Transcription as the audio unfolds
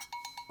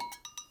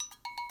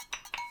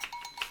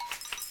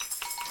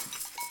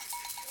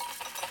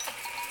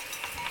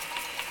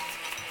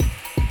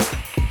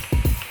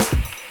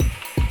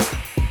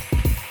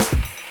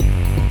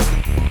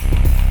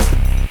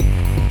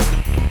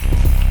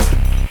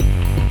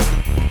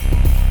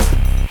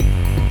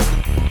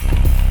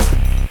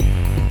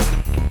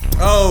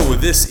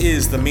This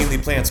is the Mainly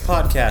Plants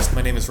Podcast.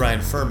 My name is Ryan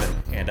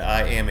Furman, and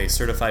I am a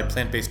certified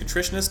plant-based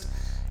nutritionist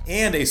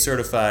and a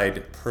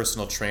certified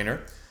personal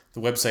trainer. The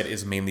website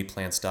is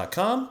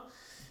mainlyplants.com.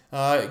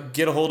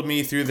 Get a hold of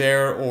me through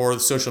there or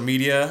social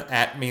media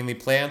at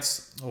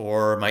mainlyplants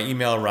or my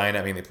email,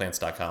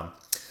 ryan@mainlyplants.com.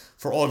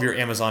 For all of your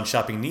Amazon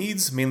shopping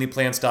needs,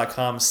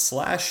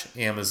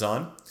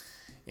 mainlyplants.com/Amazon.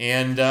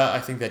 And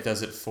I think that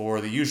does it for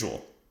the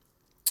usual.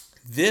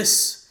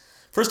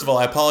 First of all,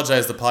 I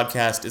apologize. The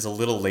podcast is a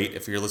little late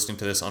if you're listening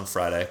to this on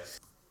Friday.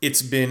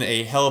 It's been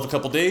a hell of a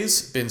couple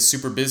days, been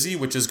super busy,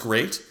 which is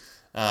great.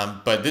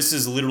 But this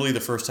is literally the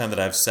first time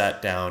that I've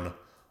sat down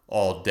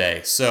all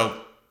day.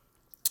 So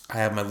I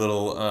have my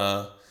little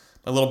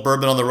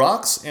bourbon on the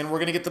rocks, and we're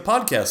going to get the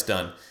podcast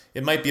done.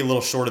 It might be a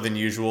little shorter than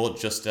usual,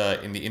 just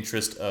in the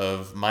interest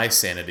of my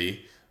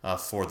sanity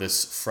for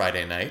this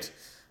Friday night.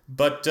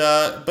 But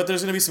there's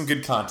going to be some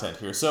good content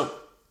here. So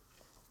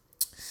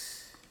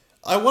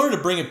I wanted to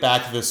bring it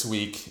back this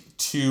week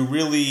to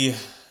really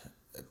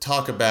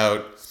talk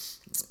about,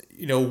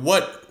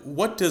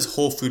 what does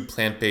whole food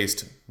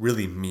plant-based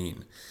really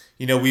mean?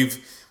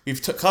 We've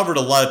covered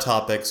a lot of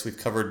topics. We've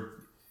covered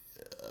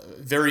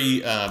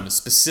very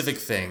specific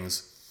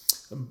things.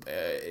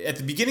 At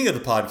the beginning of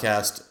the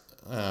podcast,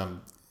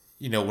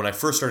 when I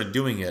first started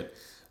doing it,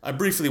 I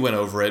briefly went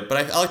over it, but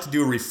I like to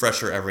do a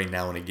refresher every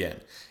now and again.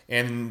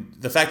 And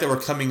the fact that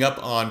we're coming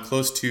up on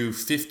close to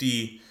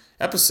 50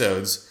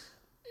 episodes,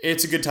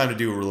 it's a good time to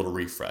do a little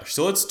refresh.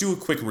 So let's do a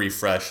quick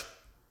refresh,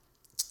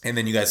 and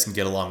then you guys can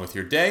get along with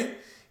your day,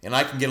 and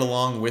I can get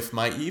along with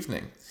my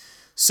evening.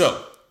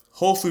 So,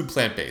 whole food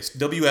plant-based,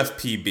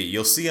 WFPB.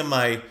 You'll see in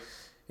the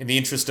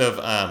interest of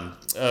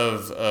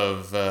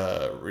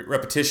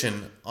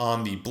repetition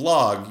on the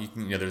blog,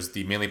 there's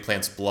the Mainly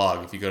Plants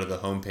blog. If you go to the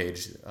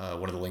homepage,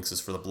 one of the links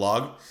is for the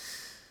blog.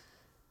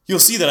 You'll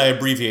see that I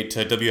abbreviate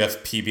to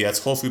WFPB. That's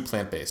whole food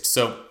plant-based.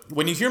 So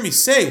when you hear me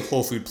say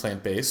whole food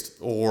plant-based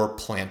or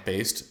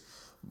plant-based,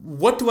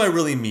 what do I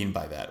really mean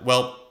by that?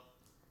 Well,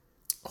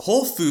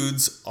 whole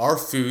foods are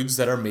foods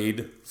that are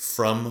made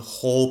from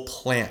whole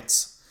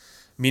plants,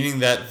 meaning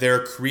that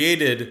they're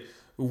created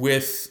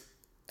with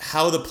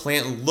how the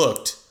plant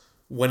looked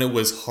when it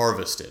was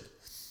harvested.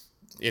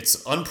 It's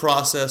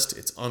unprocessed,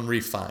 it's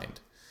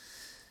unrefined.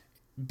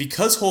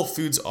 Because whole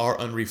foods are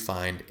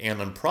unrefined and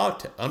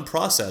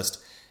unprocessed,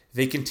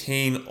 they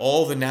contain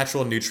all the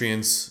natural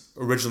nutrients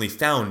originally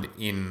found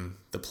in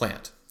the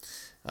plant.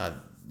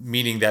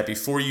 Meaning that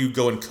before you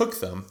go and cook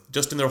them,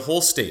 just in their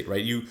whole state,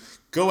 right? You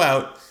go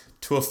out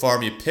to a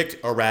farm, you pick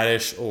a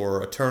radish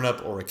or a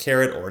turnip or a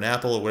carrot or an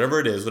apple or whatever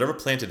it is, whatever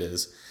plant it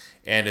is,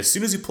 and as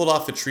soon as you pull it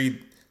off the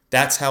tree,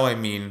 that's how I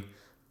mean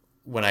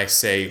when I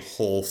say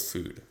whole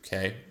food,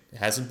 okay? It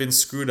hasn't been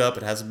screwed up,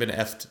 it hasn't been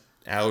effed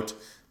out,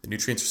 the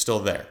nutrients are still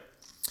there.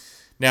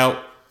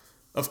 Now,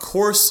 of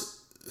course,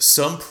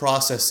 some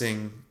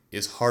processing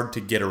is hard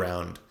to get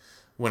around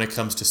when it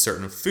comes to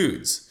certain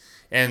foods,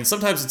 and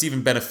sometimes it's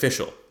even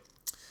beneficial.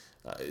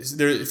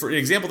 For an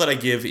example that I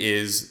give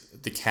is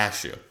the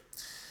cashew.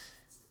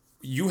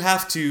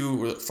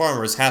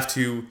 Farmers have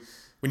to,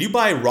 when you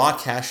buy raw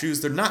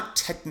cashews, they're not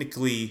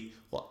technically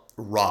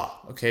raw,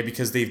 okay,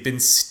 because they've been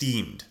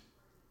steamed.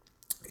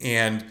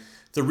 And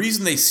the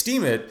reason they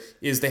steam it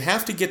is they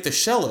have to get the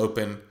shell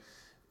open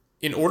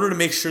in order to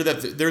make sure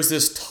that there's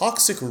this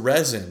toxic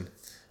resin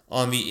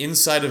on the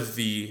inside of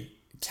the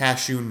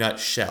cashew nut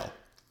shell.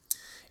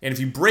 And if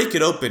you break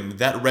it open,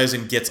 that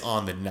resin gets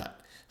on the nut.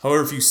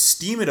 However, if you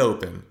steam it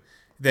open,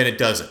 then it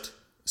doesn't.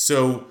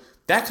 So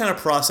that kind of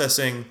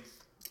processing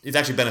is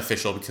actually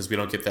beneficial because we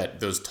don't get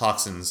those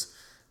toxins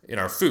in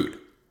our food.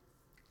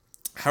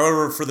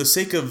 However, for the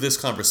sake of this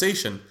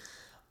conversation,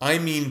 I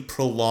mean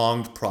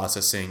prolonged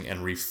processing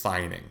and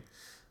refining.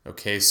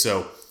 Okay,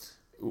 so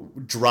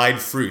dried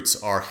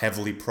fruits are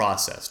heavily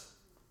processed.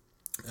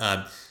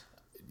 I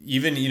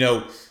don't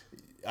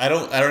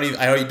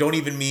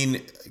even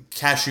mean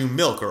cashew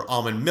milk or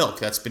almond milk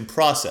that's been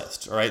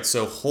processed. All right,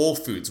 so whole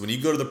foods. When you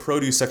go to the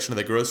produce section of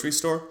the grocery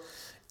store,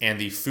 and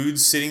the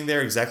food's sitting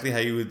there exactly how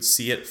you would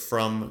see it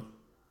from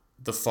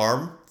the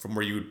farm, from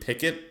where you would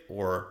pick it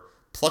or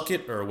pluck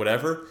it or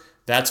whatever,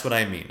 that's what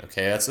I mean.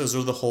 Okay, those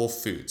are the whole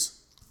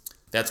foods.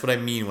 That's what I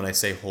mean when I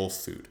say whole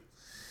food.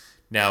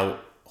 Now,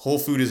 whole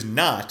food is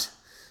not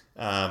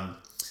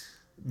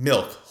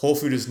milk. Whole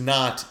food is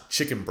not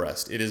chicken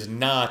breast. It is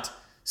not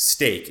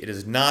steak. It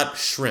is not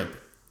shrimp.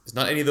 It's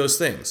not any of those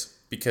things,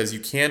 because you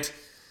can't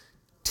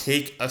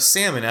take a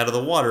salmon out of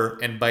the water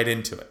and bite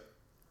into it.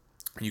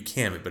 You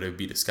can, but it would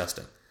be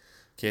disgusting.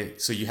 Okay,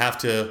 so you have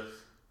to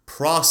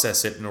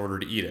process it in order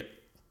to eat it.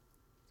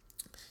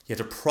 You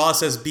have to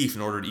process beef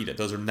in order to eat it.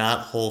 Those are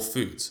not whole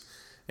foods,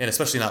 and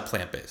especially not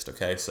plant-based,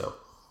 okay? So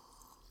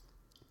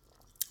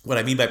what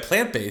I mean by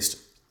plant-based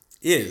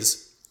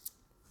is,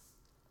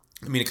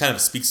 it kind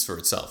of speaks for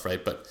itself,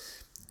 right? But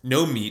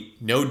no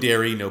meat, no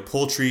dairy, no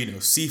poultry, no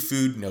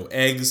seafood, no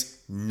eggs,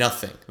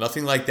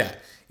 nothing like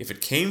that. If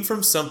it came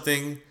from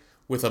something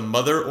with a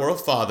mother or a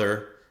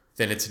father,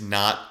 then it's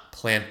not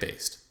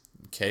plant-based.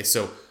 Okay,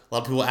 so a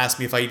lot of people ask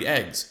me if I eat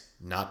eggs.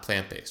 not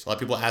plant-based. A lot of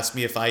people ask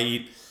me if I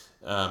eat,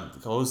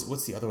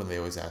 what's the other one they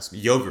always ask me?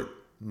 Yogurt,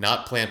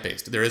 not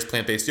plant-based. There is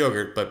plant-based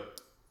yogurt,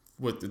 but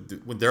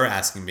when they're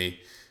asking me,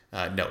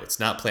 no, it's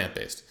not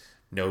plant-based.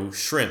 No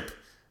shrimp,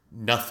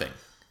 nothing,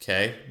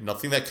 okay?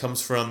 Nothing that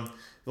comes from,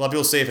 a lot of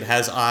people say if it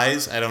has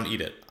eyes, I don't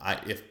eat it.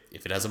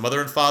 If it has a mother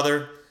and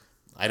father,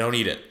 I don't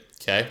eat it,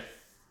 okay?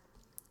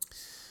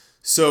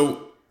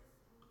 So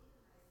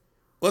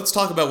let's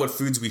talk about what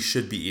foods we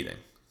should be eating.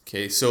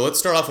 Okay, so let's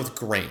start off with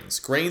grains.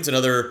 Grains and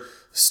other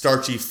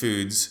starchy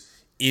foods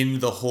in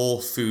the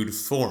whole food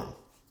form.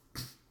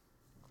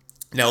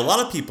 Now, a lot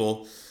of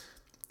people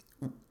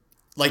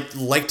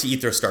like to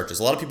eat their starches.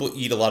 A lot of people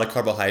eat a lot of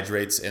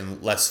carbohydrates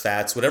and less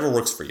fats, whatever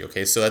works for you.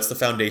 Okay, so that's the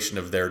foundation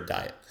of their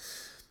diet.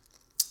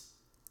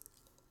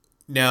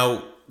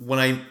 Now, when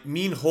I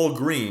mean whole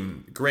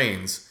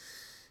grains,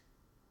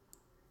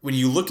 when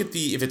you look at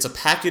if it's a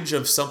package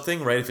of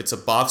something, right? If it's a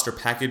boxed or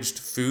packaged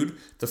food,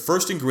 the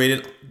first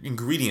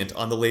ingredient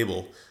on the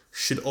label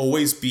should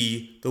always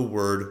be the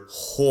word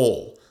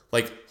whole,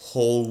 like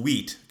whole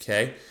wheat,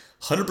 okay?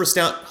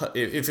 100%,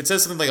 if it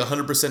says something like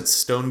 100%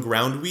 stone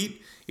ground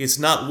wheat, it's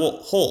not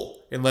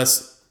whole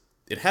unless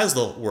it has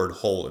the word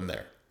whole in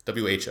there,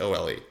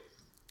 WHOLE,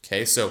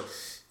 okay? So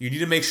you need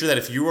to make sure that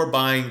if you are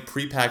buying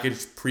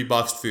prepackaged,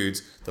 pre-boxed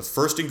foods, the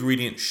first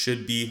ingredient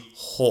should be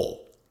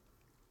whole.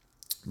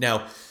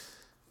 Now,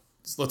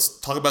 let's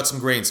talk about some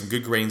grains, some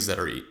good grains that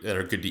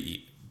are good to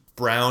eat.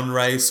 Brown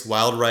rice,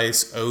 wild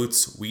rice,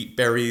 oats, wheat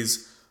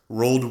berries,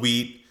 rolled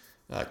wheat,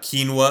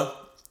 quinoa.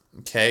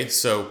 Okay,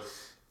 so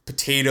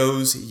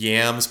potatoes,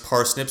 yams,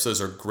 parsnips,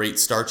 those are great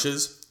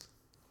starches.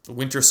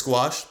 Winter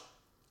squash,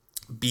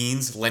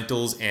 beans,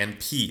 lentils, and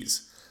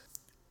peas.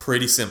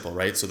 Pretty simple,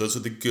 right? So those are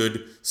the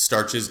good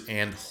starches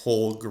and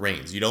whole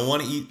grains. You don't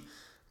want to eat,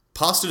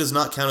 pasta does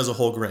not count as a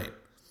whole grain,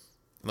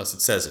 unless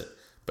it says it.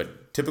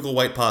 But typical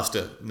white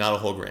pasta, not a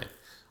whole grain.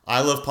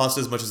 I love pasta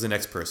as much as the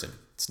next person.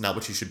 It's not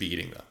what you should be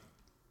eating, though.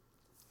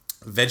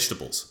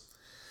 Vegetables.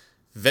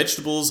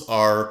 Vegetables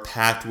are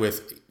packed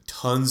with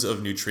tons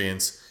of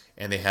nutrients,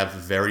 and they have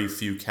very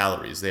few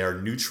calories. They are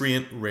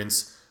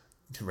nutrient-rich,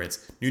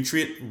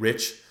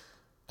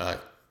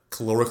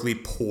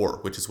 calorically poor,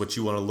 which is what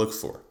you want to look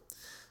for.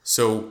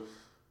 So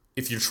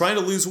if you're trying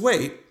to lose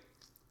weight,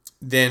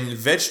 then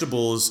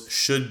vegetables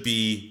should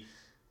be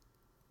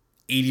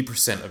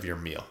 80% of your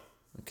meal.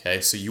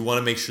 Okay, so you want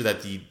to make sure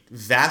that the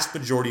vast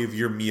majority of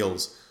your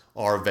meals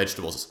are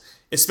vegetables,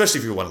 especially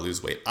if you want to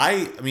lose weight.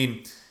 I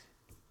mean,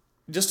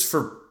 just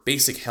for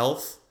basic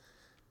health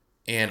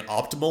and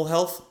optimal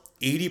health,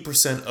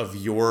 80% of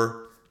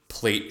your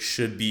plate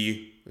should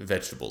be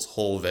vegetables,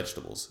 whole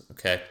vegetables,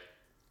 okay?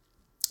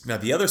 Now,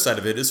 the other side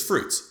of it is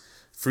fruits.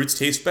 Fruits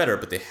taste better,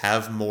 but they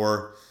have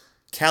more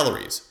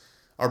calories.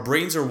 Our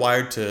brains are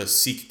wired to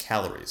seek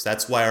calories.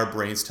 That's why our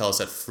brains tell us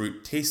that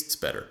fruit tastes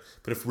better.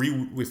 But if we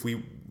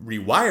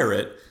rewire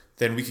it,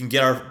 then we can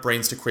get our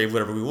brains to crave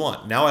whatever we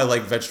want. Now I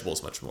like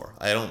vegetables much more.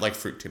 I don't like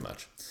fruit too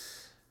much.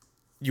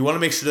 You want to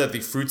make sure that the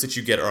fruits that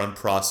you get are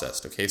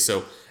unprocessed, okay?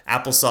 So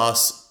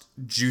applesauce,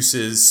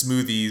 juices,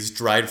 smoothies,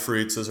 dried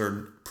fruits, those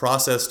are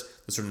processed.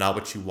 Those are not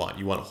what you want.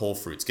 You want whole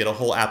fruits. Get a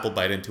whole apple,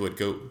 bite into it,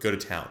 go to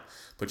town.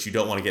 But you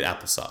don't want to get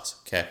applesauce,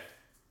 okay?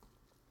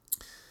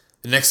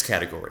 The next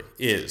category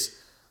is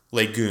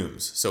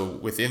legumes. So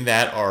within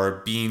that are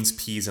beans,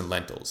 peas, and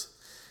lentils.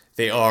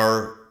 They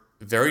are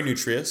very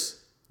nutritious.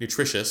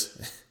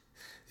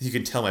 You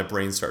can tell my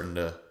brain's starting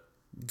to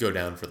go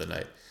down for the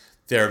night.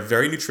 They're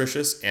very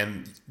nutritious,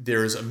 and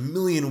there's a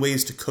million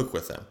ways to cook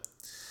with them.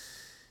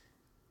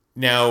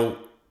 Now,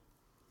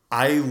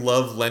 I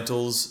love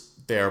lentils.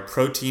 They're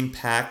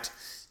protein-packed.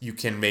 You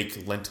can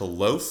make lentil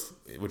loaf,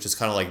 which is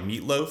kind of like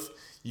meatloaf.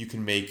 You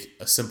can make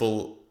a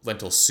simple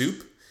lentil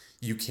soup.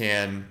 You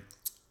can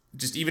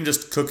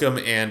just cook them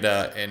and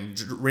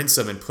rinse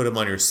them and put them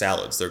on your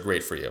salads. They're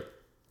great for you.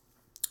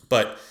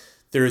 But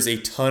there is a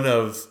ton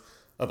of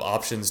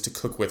options to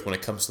cook with when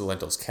it comes to the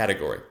lentils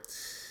category.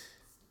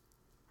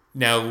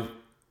 Now,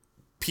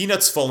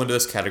 peanuts fall into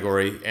this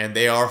category, and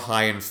they are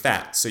high in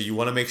fat, so you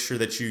want to make sure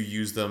that you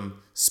use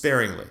them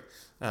sparingly.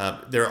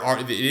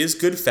 It is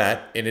good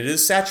fat, and it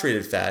is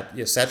saturated fat.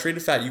 Yes,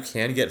 saturated fat you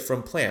can get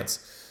from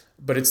plants,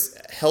 but it's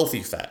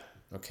healthy fat.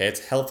 Okay,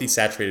 it's healthy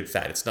saturated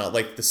fat. It's not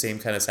like the same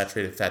kind of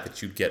saturated fat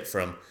that you'd get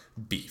from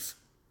beef.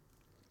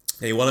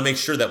 And you want to make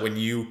sure that when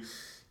you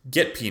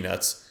get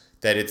peanuts,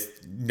 that it's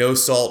no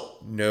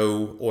salt,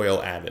 no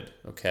oil added.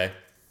 Okay.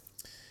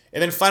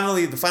 And then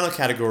finally, the final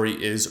category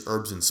is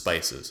herbs and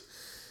spices.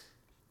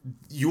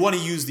 You want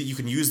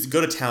to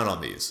go to town on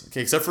these,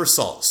 okay, except for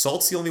salt.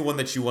 Salt's the only one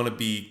that you want to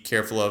be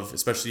careful of,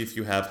 especially if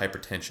you have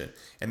hypertension.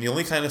 And the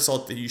only kind of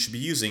salt that you should be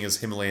using is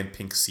Himalayan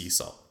pink sea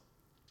salt.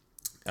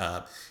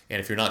 And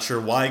if you're not sure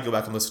why, go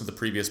back and listen to the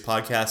previous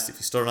podcast. If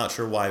you're still not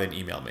sure why, then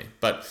email me.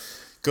 But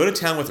go to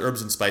town with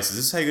herbs and spices.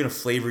 This is how you're going to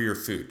flavor your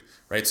food,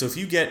 right? So if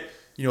you get,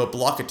 a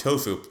block of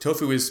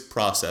tofu is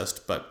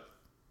processed, but,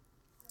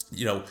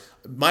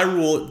 my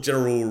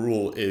general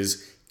rule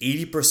is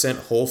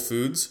 80% whole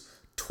foods,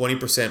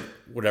 20%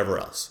 whatever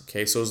else.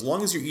 Okay, so as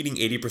long as you're eating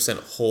 80%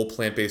 whole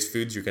plant-based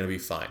foods, you're going to be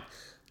fine.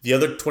 The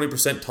other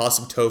 20%, toss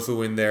some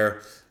tofu in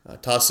there,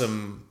 toss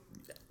some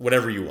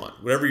whatever you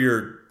want, whatever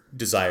your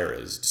desire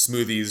is,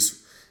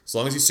 smoothies. As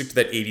long as you stick to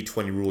that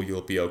 80-20 rule,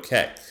 you'll be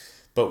okay.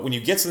 But when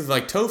you get something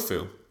like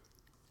tofu,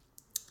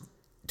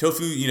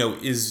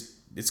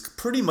 it's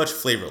pretty much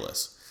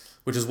flavorless,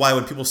 which is why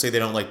when people say they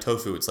don't like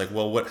tofu, it's like,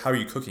 well, how are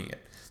you cooking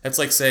it? That's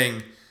like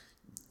saying,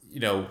 you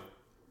don't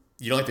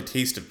like the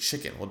taste of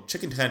chicken. Well,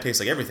 chicken kind of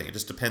tastes like everything. It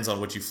just depends on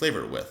what you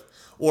flavor it with.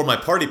 Or my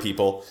party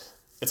people,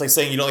 it's like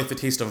saying you don't like the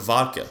taste of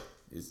vodka.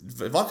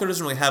 Vodka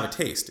doesn't really have a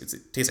taste.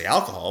 It tastes like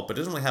alcohol, but it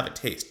doesn't really have a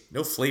taste.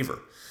 No flavor.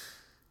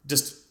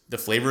 Just the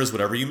flavor is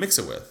whatever you mix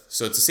it with.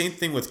 So it's the same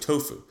thing with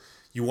tofu.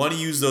 You want to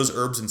use those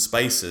herbs and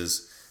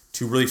spices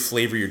to really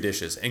flavor your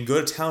dishes and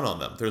go to town on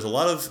them. There's a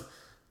lot of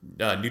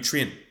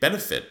nutrient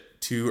benefit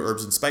to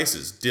herbs and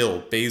spices.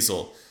 Dill,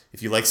 basil.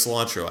 If you like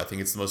cilantro, I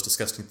think it's the most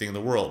disgusting thing in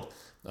the world.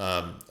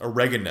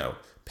 Oregano,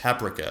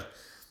 paprika,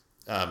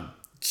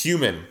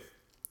 cumin,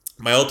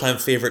 my all-time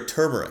favorite,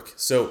 turmeric.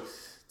 So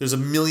there's a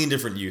million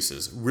different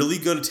uses. Really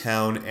go to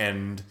town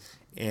and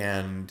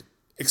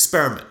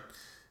experiment.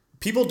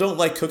 People don't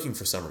like cooking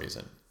for some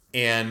reason.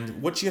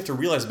 And what you have to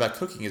realize about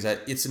cooking is that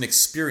it's an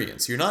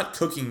experience. You're not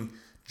cooking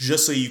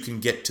just so you can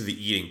get to the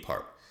eating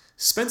part.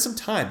 Spend some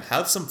time,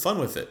 have some fun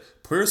with it.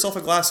 Pour yourself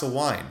a glass of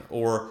wine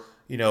or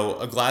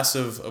a glass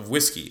of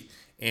whiskey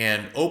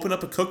and open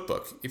up a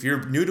cookbook. If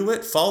you're new to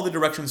it, follow the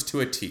directions to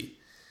a T.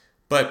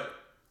 But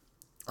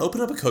open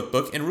up a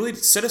cookbook and really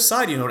set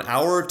aside, an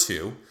hour or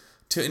two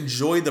to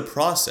enjoy the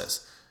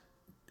process.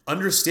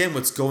 Understand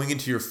what's going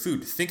into your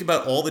food. Think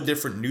about all the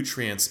different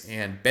nutrients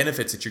and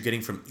benefits that you're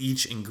getting from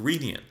each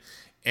ingredient.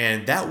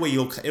 And that way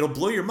it'll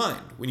blow your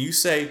mind. When you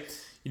say,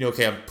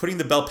 okay, I'm putting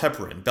the bell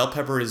pepper in. Bell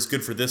pepper is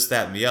good for this,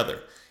 that, and the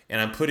other.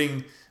 And I'm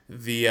putting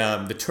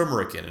the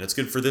turmeric in, and it's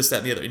good for this, that,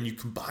 and the other. And you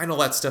combine all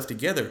that stuff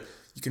together,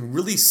 you can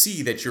really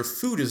see that your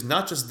food is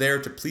not just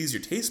there to please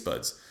your taste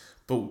buds,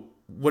 but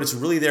what it's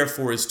really there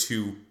for is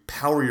to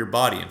power your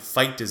body and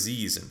fight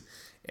disease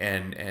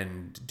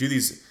and do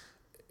these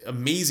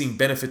amazing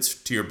benefits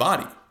to your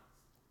body.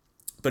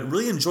 But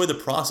really enjoy the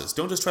process.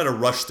 Don't just try to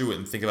rush through it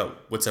and think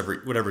about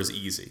whatever is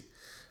easy.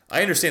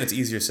 I understand it's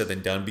easier said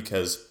than done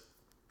because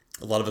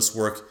a lot of us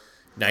work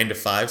 9 to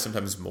 5,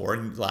 sometimes more,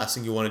 and the last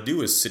thing you want to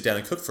do is sit down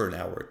and cook for an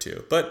hour or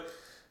two. But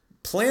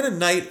plan a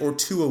night or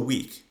two a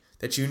week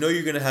that you're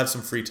going to have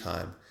some free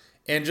time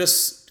and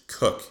just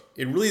cook.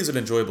 It really is an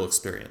enjoyable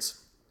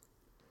experience.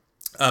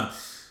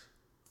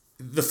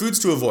 The foods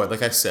to avoid,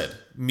 like I said,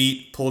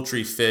 meat,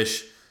 poultry,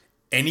 fish,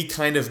 any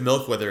kind of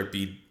milk, whether it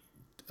be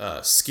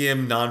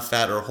skim,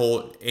 non-fat, or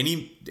whole,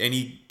 any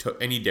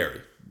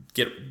dairy.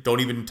 Don't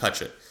even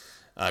touch it.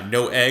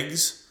 No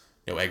eggs,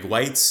 no egg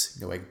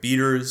whites, no egg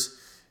beaters,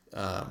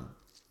 all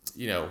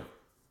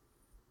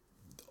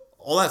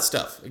that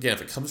stuff. Again,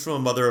 if it comes from a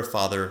mother or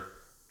father,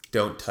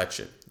 don't touch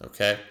it.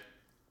 Okay.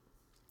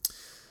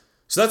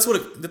 So that's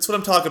what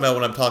I'm talking about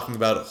when I'm talking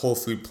about whole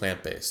food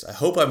plant-based. I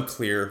hope I'm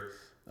clear.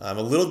 I'm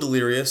a little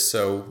delirious,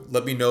 so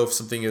let me know if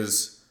something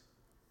is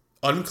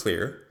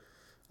unclear.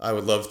 I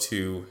would love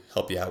to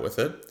help you out with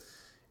it.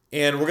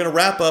 And we're gonna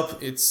wrap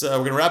up. We're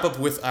gonna wrap up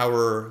with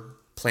our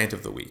plant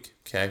of the week.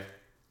 Okay.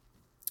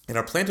 And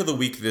our plant of the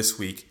week this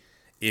week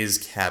is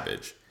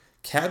cabbage.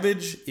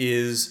 Cabbage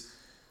is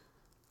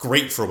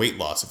great for weight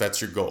loss if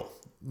that's your goal.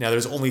 Now,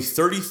 there's only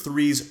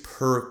 33s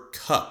per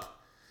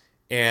cup.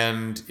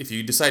 And if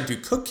you decide to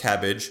cook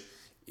cabbage,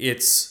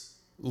 it's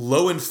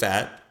low in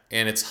fat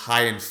and it's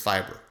high in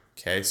fiber.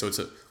 Okay, so it's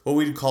what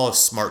we'd call a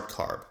smart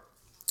carb.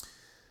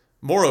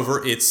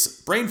 Moreover, it's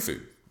brain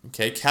food.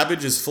 Okay,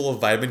 cabbage is full of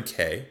vitamin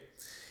K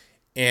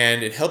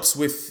and it helps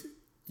with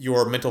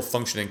your mental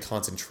function and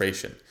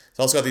concentration. It's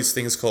also got these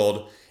things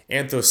called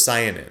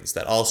anthocyanins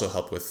that also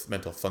help with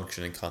mental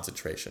function and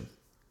concentration.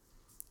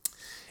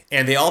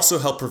 And they also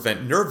help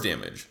prevent nerve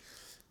damage,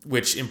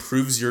 which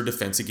improves your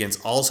defense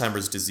against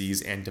Alzheimer's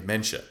disease and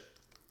dementia.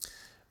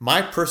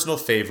 My personal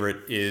favorite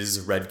is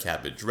red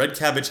cabbage. Red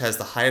cabbage has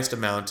the highest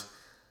amount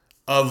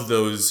of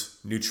those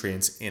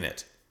nutrients in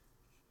it.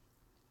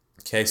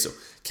 Okay, so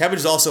cabbage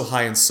is also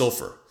high in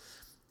sulfur.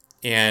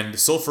 And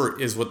sulfur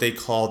is what they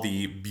call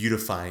the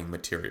beautifying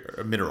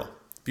mineral.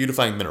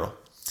 Beautifying mineral.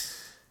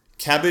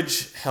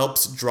 Cabbage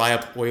helps dry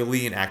up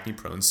oily and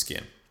acne-prone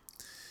skin.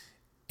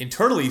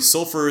 Internally,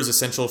 sulfur is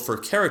essential for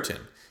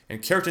keratin,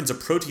 and keratin is a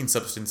protein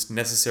substance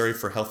necessary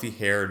for healthy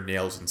hair,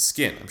 nails, and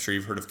skin. I'm sure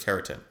you've heard of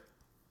keratin.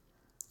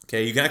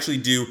 Okay, you can actually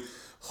do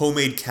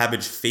homemade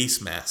cabbage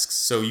face masks.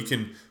 So you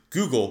can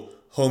Google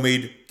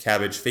homemade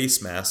cabbage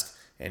face mask,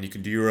 and you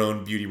can do your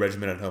own beauty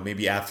regimen at home,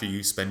 maybe after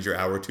you spend your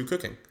hour or two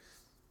cooking.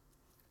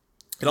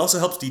 It also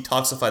helps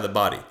detoxify the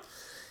body.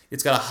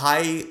 It's got a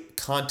high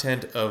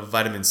content of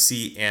vitamin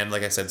C and,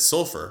 like I said,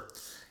 sulfur.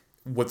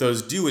 What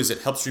those do is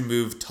it helps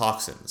remove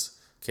toxins.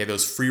 Okay,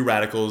 those free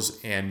radicals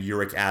and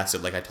uric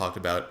acid, like I talked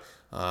about,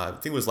 I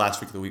think it was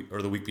last week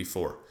or the week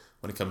before,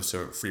 when it comes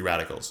to free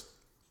radicals.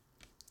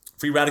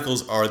 Free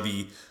radicals are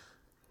the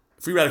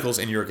Free radicals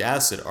and uric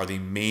acid are the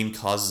main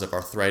causes of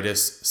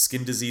arthritis,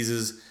 skin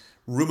diseases,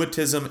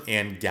 rheumatism,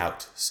 and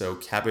gout. So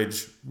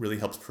cabbage really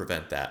helps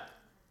prevent that.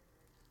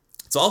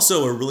 It's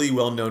also a really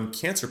well-known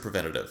cancer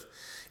preventative.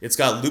 It's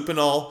got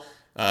lupinol,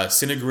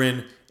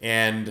 sinigrin,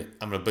 and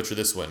I'm going to butcher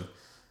this one,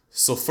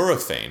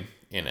 sulforaphane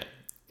in it.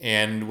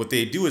 And what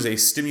they do is they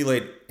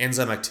stimulate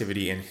enzyme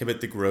activity and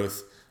inhibit the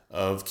growth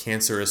of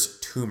cancerous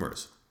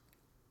tumors.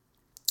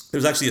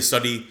 There's actually a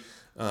study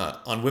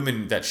on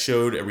women that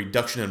showed a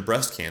reduction in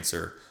breast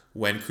cancer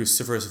when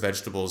cruciferous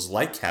vegetables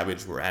like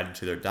cabbage were added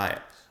to their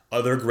diet.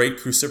 Other great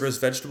cruciferous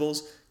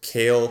vegetables,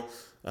 kale,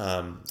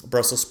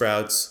 Brussels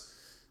sprouts,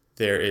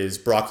 there is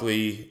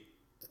broccoli,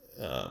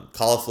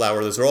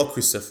 cauliflower, those are all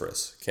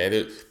cruciferous.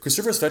 Okay,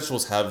 cruciferous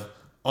vegetables have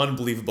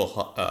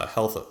unbelievable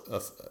health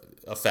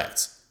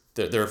effects.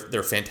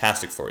 They're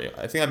fantastic for you.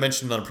 I think I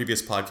mentioned on a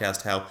previous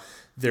podcast how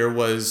there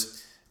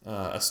was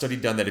a study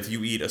done that if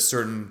you eat a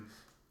certain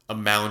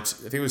amount,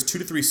 I think it was 2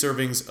 to 3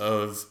 servings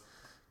of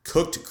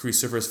cooked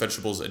cruciferous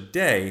vegetables a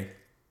day,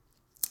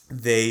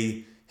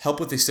 they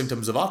help with the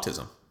symptoms of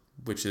autism,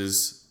 which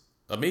is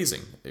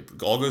amazing. It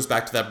all goes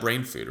back to that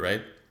brain food,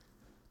 right?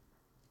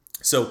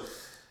 So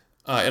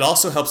it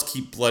also helps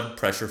keep blood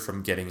pressure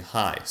from getting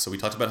high. So we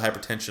talked about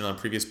hypertension on a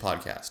previous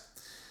podcast.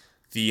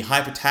 The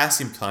high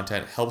potassium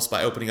content helps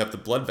by opening up the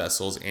blood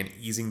vessels and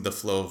easing the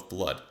flow of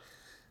blood.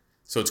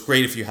 So it's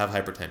great if you have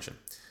hypertension.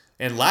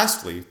 And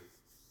lastly,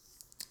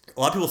 a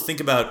lot of people think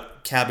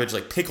about cabbage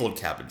like pickled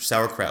cabbage,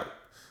 sauerkraut,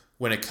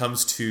 when it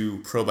comes to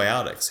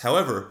probiotics.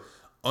 However,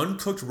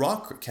 uncooked raw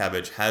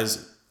cabbage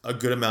has a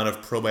good amount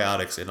of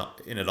probiotics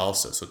in it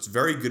also. So it's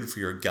very good for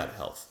your gut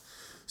health.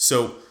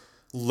 So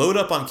load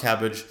up on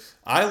cabbage.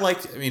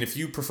 If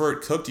you prefer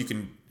it cooked, you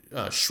can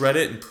shred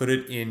it and put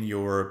it in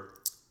your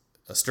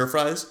stir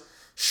fries.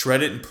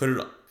 Shred it and put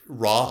it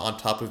raw on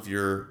top of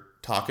your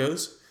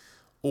tacos.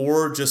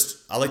 Or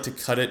I like to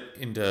cut it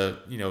into,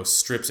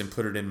 strips and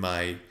put it in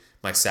my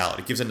salad.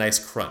 It gives a nice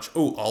crunch.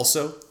 Oh,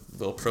 also,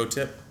 little pro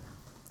tip.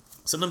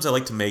 Sometimes I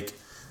like to make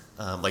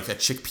like a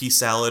chickpea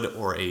salad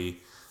or a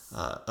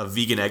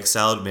vegan egg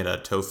salad made out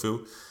of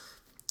tofu.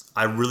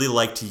 I really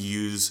like to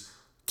use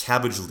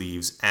cabbage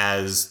leaves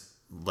as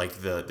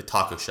like the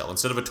taco shell.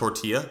 Instead of a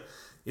tortilla,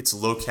 it's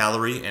low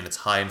calorie and it's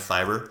high in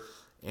fiber,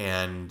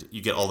 and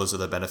you get all those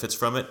other benefits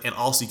from it. And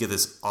also you get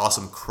this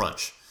awesome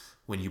crunch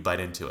when you bite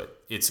into it.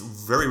 It's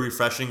very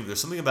refreshing. There's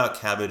something about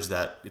cabbage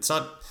that it's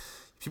not,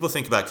 people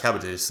think about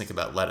cabbage, they just think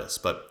about lettuce,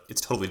 but it's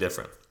totally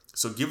different.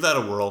 So give that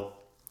a whirl.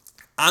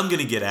 I'm going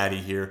to get out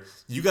of here.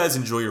 You guys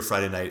enjoy your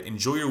Friday night.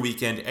 Enjoy your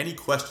weekend. Any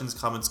questions,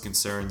 comments,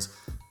 concerns,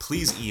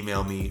 please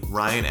email me,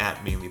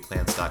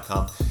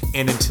 ryan@mainlyplants.com.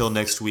 And until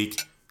next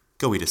week,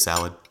 go eat a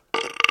salad.